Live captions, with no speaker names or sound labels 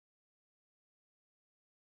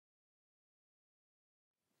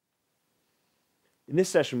In this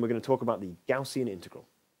session, we're going to talk about the Gaussian integral.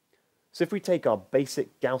 So if we take our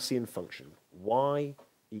basic Gaussian function, y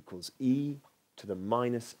equals e to the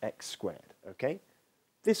minus x squared, okay?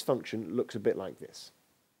 This function looks a bit like this.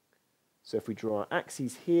 So if we draw our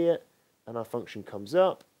axes here, and our function comes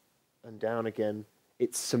up and down again,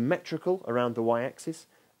 it's symmetrical around the y-axis,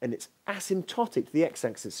 and it's asymptotic to the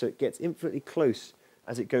x-axis, so it gets infinitely close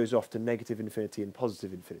as it goes off to negative infinity and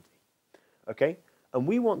positive infinity. Okay? And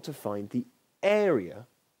we want to find the area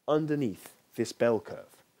underneath this bell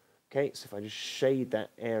curve. Okay, so if I just shade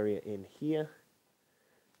that area in here,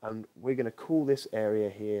 and we're going to call this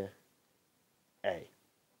area here A.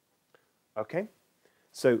 Okay?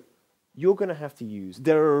 So you're going to have to use,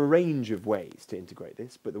 there are a range of ways to integrate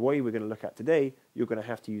this, but the way we're going to look at today, you're going to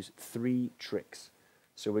have to use 3 tricks.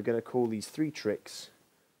 So we're going to call these 3 tricks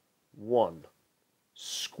 1,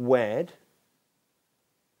 squared,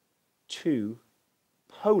 2,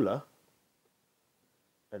 polar,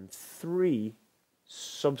 and 3,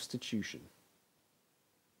 substitution.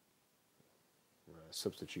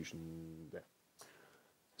 Substitution there.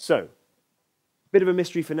 So, bit of a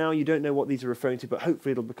mystery for now. You don't know what these are referring to, but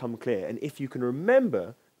hopefully it'll become clear. And if you can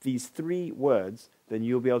remember these 3 words, then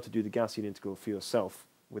you'll be able to do the Gaussian integral for yourself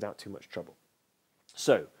without too much trouble.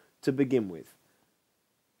 So, to begin with,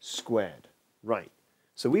 squared. Right.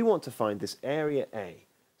 So we want to find this area A.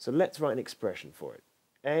 So let's write an expression for it.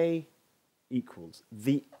 A equals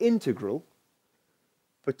the integral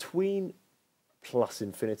between plus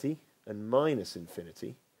infinity and minus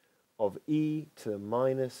infinity of e to the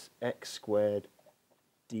minus x squared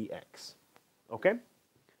dx. Okay?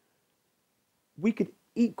 We could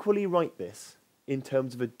equally write this in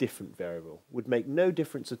terms of a different variable. Would make no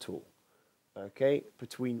difference at all. Okay?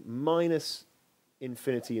 Between minus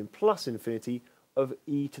infinity and plus infinity of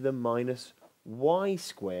e to the minus y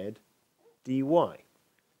squared dy.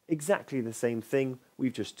 Exactly the same thing.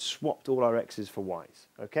 We've just swapped all our x's for y's.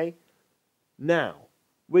 Okay? Now,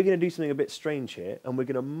 we're going to do something a bit strange here, and we're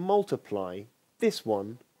going to multiply this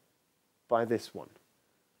one by this one.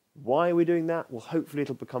 Why are we doing that? Well, hopefully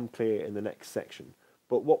it'll become clear in the next section.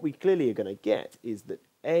 But what we clearly are going to get is that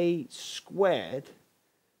a squared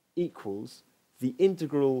equals the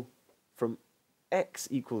integral from x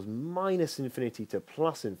equals minus infinity to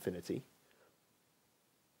plus infinity,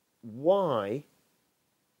 y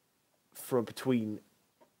from between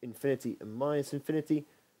infinity and minus infinity,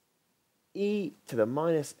 e to the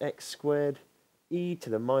minus x squared, e to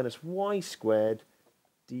the minus y squared,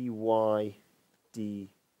 dy dx.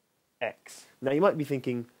 Now you might be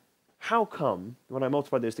thinking, how come when I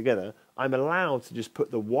multiply those together, I'm allowed to just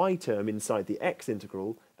put the y term inside the x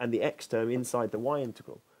integral and the x term inside the y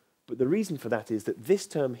integral? But the reason for that is that this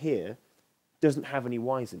term here doesn't have any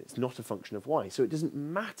y's in it. It's not a function of y, so it doesn't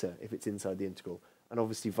matter if it's inside the integral, and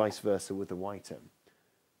obviously vice versa with the y term.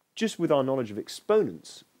 Just with our knowledge of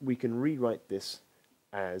exponents, we can rewrite this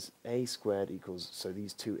as a squared equals, so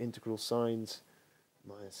these 2 integral signs,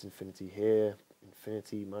 minus infinity here,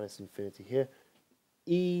 infinity, minus infinity here,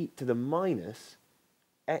 e to the minus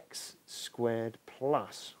x squared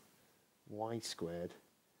plus y squared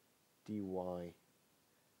dy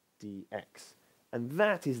dx. And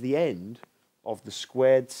that is the end of the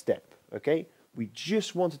squared step, okay? We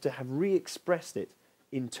just wanted to have re-expressed it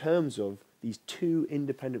in terms of these 2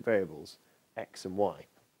 independent variables, x and y.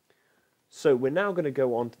 So we're now going to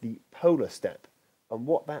go on to the polar step. And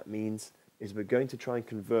what that means is we're going to try and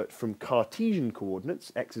convert from Cartesian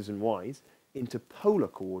coordinates, x's and y's, into polar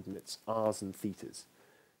coordinates, r's and theta's.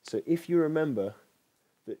 So if you remember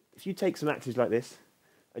that if you take some axes like this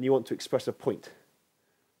and you want to express a point,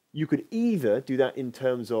 you could either do that in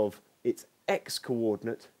terms of its x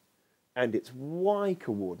coordinate and its y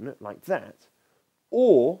coordinate, like that,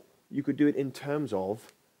 or you could do it in terms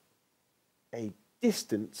of a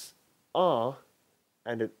distance r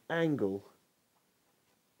and an angle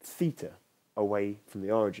theta away from the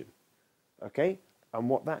origin. Okay? And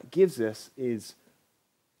what that gives us is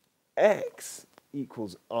x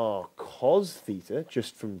equals r cos theta,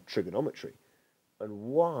 just from trigonometry, and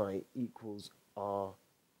y equals r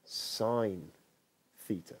sine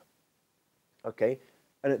theta. Okay?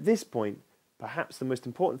 And at this point, perhaps the most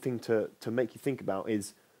important thing to make you think about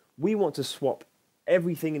is we want to swap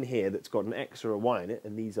everything in here that's got an x or a y in it,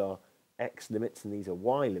 and these are x limits and these are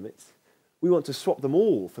y limits. We want to swap them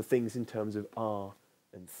all for things in terms of r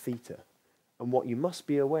and theta. And what you must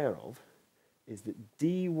be aware of is that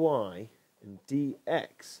dy and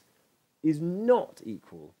dx is not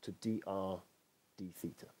equal to dr d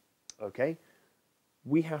theta. Okay?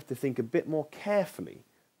 We have to think a bit more carefully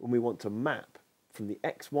when we want to map from the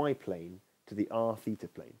xy plane to the r theta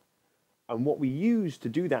plane. And what we use to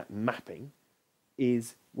do that mapping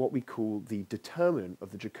is what we call the determinant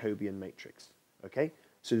of the Jacobian matrix. Okay?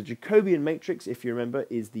 So the Jacobian matrix, if you remember,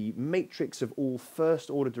 is the matrix of all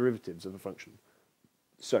first-order derivatives of a function.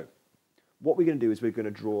 So what we're going to do is we're going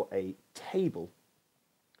to draw a table,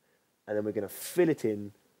 and then we're going to fill it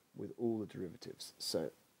in with all the derivatives.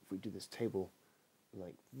 So if we do this table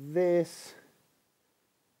like this,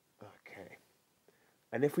 okay.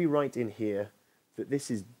 And if we write in here that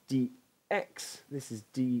this is dx, this is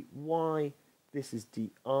dy, this is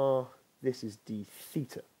dr, this is d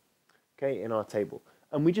theta, okay, in our table.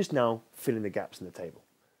 And we just now fill in the gaps in the table.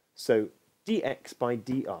 So dx by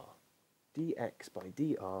dr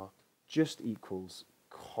just equals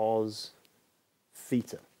cos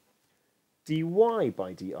theta. dy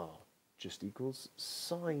by dr just equals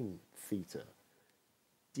sine theta.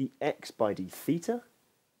 dx by d theta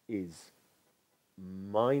is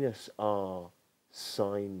minus r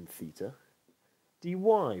sine theta. dy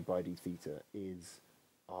by d theta is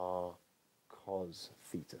r cos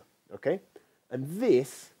theta. Okay? And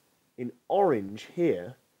this, in orange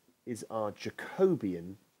here, is our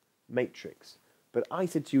Jacobian matrix. But I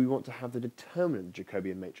said to you we want to have the determinant of the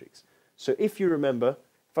Jacobian matrix. So if you remember,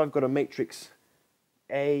 if I've got a matrix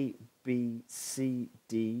A, B, C,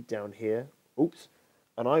 D down here, oops,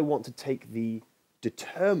 and I want to take the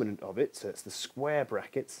determinant of it, so it's the square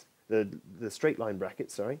brackets, the straight line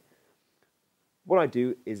brackets, sorry, what I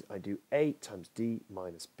do is I do A times D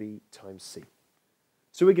minus B times C.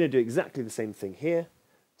 So we're going to do exactly the same thing here.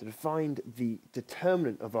 To find the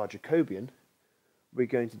determinant of our Jacobian, we're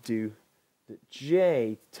going to do that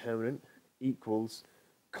J determinant equals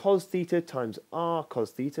cos theta times r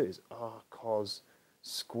cos theta is r cos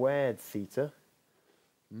squared theta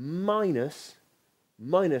minus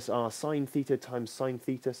r sine theta times sine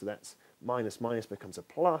theta, so that's minus becomes a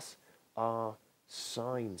plus, r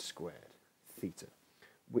sine squared theta,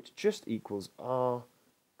 which just equals r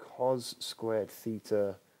cos squared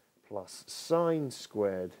theta plus sine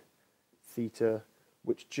squared theta,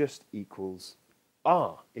 which just equals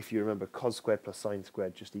r. If you remember, cos squared plus sine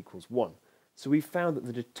squared just equals 1. So we found that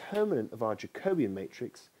the determinant of our Jacobian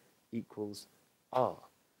matrix equals r.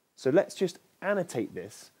 So let's just annotate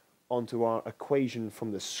this onto our equation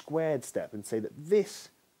from the squared step and say that this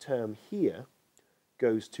term here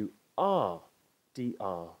goes to r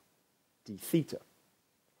dr d theta.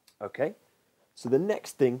 Okay? So the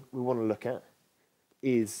next thing we want to look at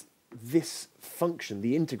is this function,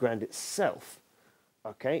 the integrand itself.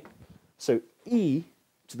 Okay? So e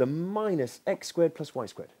to the minus x squared plus y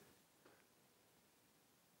squared.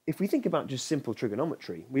 If we think about just simple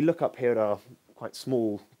trigonometry, we look up here at our quite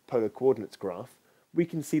small polar coordinates graph, we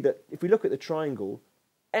can see that if we look at the triangle,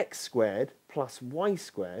 x squared plus y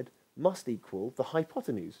squared must equal the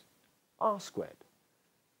hypotenuse, r squared.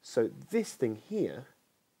 So this thing here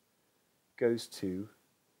goes to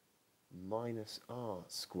minus r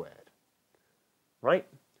squared, right?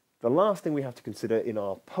 The last thing we have to consider in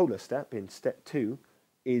our polar step, in step 2,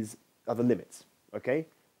 are the limits, okay?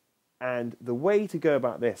 And the way to go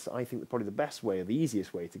about this, I think probably the best way, or the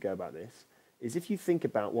easiest way to go about this, is if you think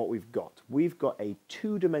about what we've got. We've got a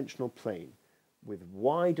two-dimensional plane with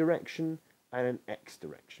y direction and an x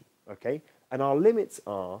direction, okay? And our limits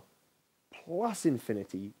are plus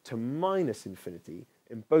infinity to minus infinity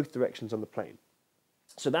in both directions on the plane.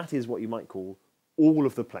 So that is what you might call all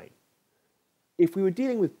of the plane. If we were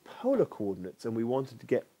dealing with polar coordinates and we wanted to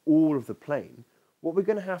get all of the plane, what we're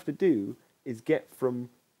going to have to do is get from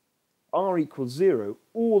r equals 0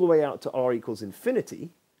 all the way out to r equals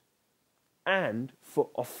infinity, and for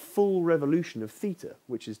a full revolution of theta,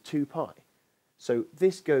 which is 2 pi. So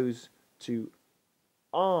this goes to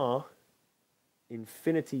r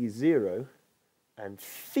infinity 0 and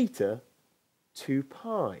theta 2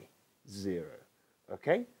 pi 0.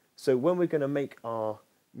 Okay? So when we're going to make our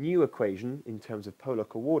new equation in terms of polar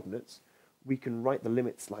coordinates, we can write the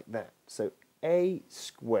limits like that. So a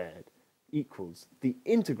squared equals the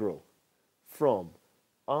integral from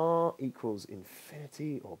r equals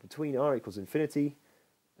infinity, or between r equals infinity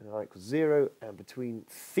and r equals 0, and between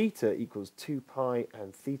theta equals 2 pi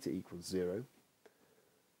and theta equals 0,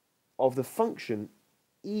 of the function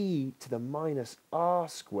e to the minus r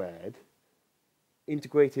squared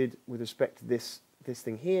integrated with respect to this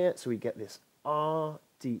thing here, so we get this r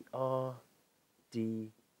dr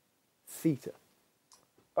d theta.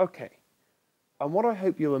 Okay, and what I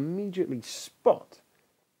hope you'll immediately spot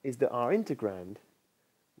is that our integrand,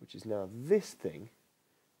 which is now this thing,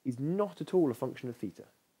 is not at all a function of theta,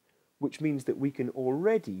 which means that we can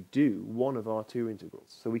already do one of our two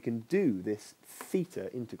integrals. So we can do this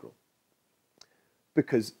theta integral,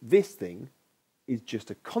 because this thing is just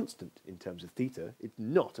a constant in terms of theta. It's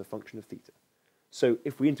not a function of theta. So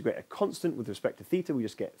if we integrate a constant with respect to theta, we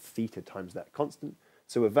just get theta times that constant.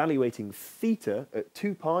 So evaluating theta at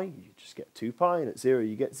 2 pi, you just get 2 pi, and at 0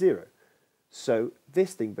 you get 0. So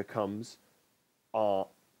this thing becomes our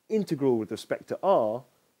integral with respect to r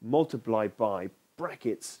multiplied by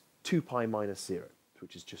brackets 2 pi minus 0,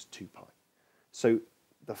 which is just 2 pi. So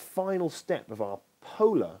the final step of our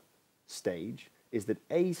polar stage is that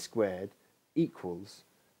a squared equals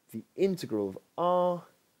the integral of r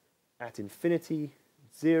at infinity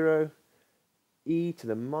 0 e to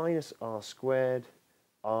the minus r squared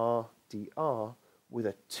r dr with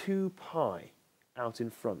a 2 pi out in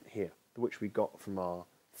front here, which we got from our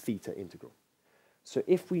theta integral. So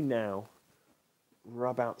if we now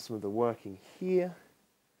rub out some of the working here,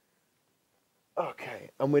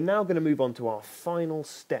 okay, and we're now going to move on to our final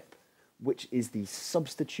step, which is the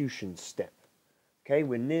substitution step. Okay,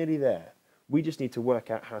 we're nearly there. We just need to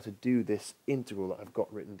work out how to do this integral that I've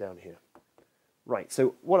got written down here. Right,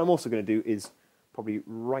 so what I'm also going to do is probably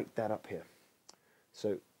write that up here.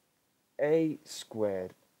 So a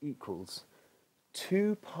squared equals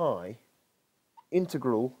 2 pi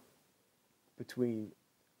integral between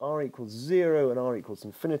r equals 0 and r equals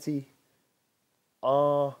infinity,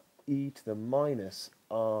 r e to the minus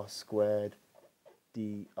r squared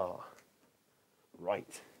dr.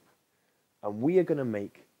 Right. And we are going to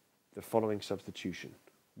make the following substitution.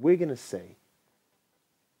 We're going to say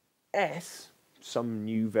s, some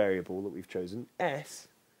new variable that we've chosen, s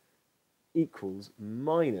equals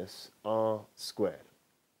minus r squared.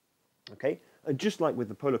 Okay? And just like with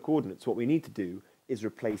the polar coordinates, what we need to do is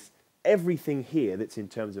replace everything here that's in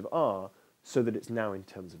terms of r so that it's now in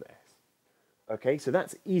terms of s. Okay, so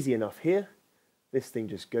that's easy enough here. This thing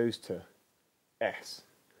just goes to s.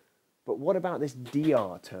 But what about this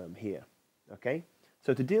dr term here? Okay,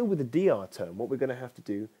 so to deal with the dr term, what we're going to have to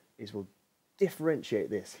do is we'll differentiate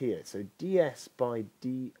this here. So ds by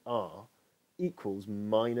dr equals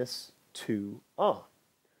minus 2r.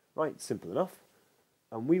 Right, simple enough.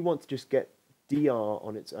 And we want to just get dr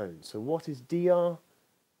on its own. So what is dr?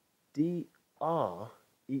 dr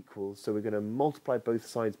equals, so we're going to multiply both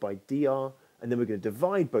sides by dr, and then we're going to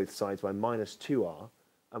divide both sides by minus 2r,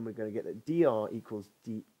 and we're going to get that dr equals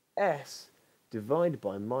ds divided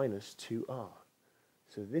by minus 2r.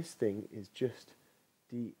 So this thing is just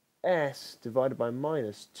ds divided by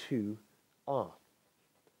minus 2r.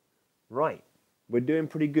 Right, we're doing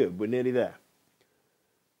pretty good, we're nearly there.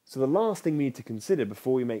 So the last thing we need to consider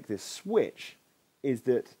before we make this switch is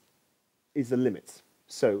the limits.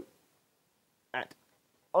 So at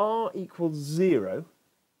r equals 0,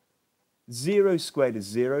 0 squared is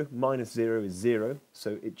 0, minus 0 is 0,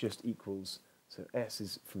 so it just equals, so s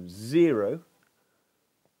is from 0.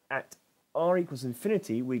 At r equals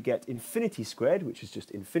infinity, we get infinity squared, which is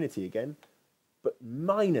just infinity again, but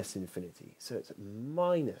minus infinity, so it's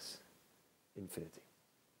minus infinity.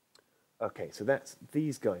 Okay, so that's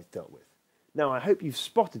these guys dealt with. Now I hope you've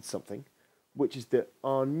spotted something, which is that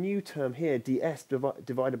our new term here, ds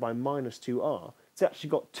divided by minus 2r, it's actually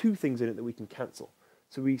got two things in it that we can cancel.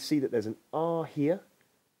 So we see that there's an r here,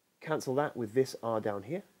 cancel that with this r down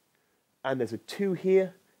here, and there's a 2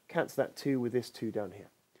 here, cancel that 2 with this 2 down here.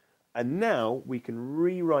 And now we can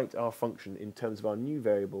rewrite our function in terms of our new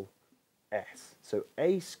variable s. So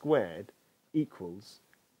a squared equals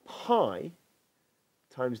pi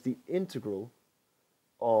times the integral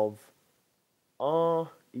of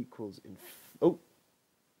r equals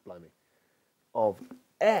of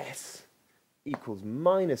s equals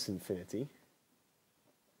minus infinity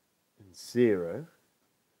and 0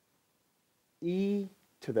 e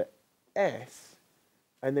to the s,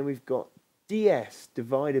 and then we've got ds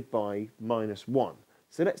divided by minus 1.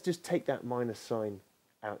 So let's just take that minus sign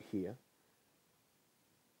out here.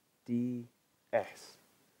 ds.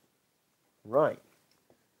 Right.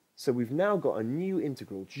 So we've now got a new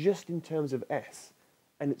integral just in terms of s,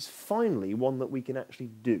 and it's finally one that we can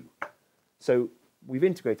actually do. So we've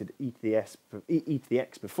integrated e to the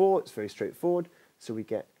x before, it's very straightforward. So we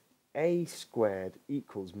get a squared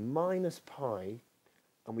equals minus pi,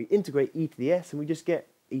 and we integrate e to the s, and we just get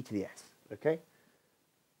e to the s, okay?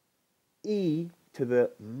 E to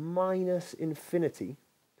the minus infinity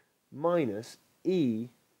minus e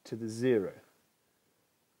to the 0,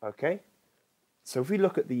 okay? So if we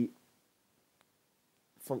look at the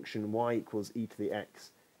function y equals e to the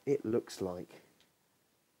x, it looks like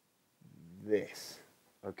this,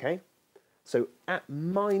 okay? So at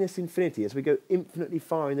minus infinity, as we go infinitely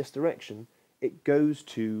far in this direction, it goes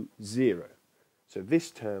to 0. So this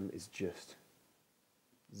term is just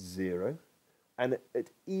 0. And at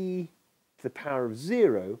e to the power of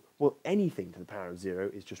 0, well, anything to the power of 0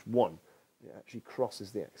 is just 1. It actually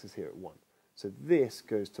crosses the axis here at 1. So this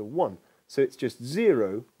goes to 1. So it's just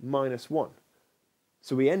 0 minus 1.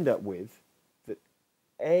 So we end up with that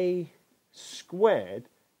a squared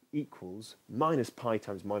equals minus pi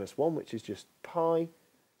times minus 1, which is just pi.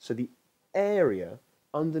 So the area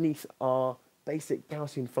underneath our basic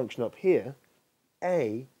Gaussian function up here,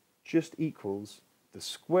 a just equals the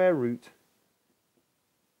square root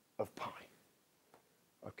of pi.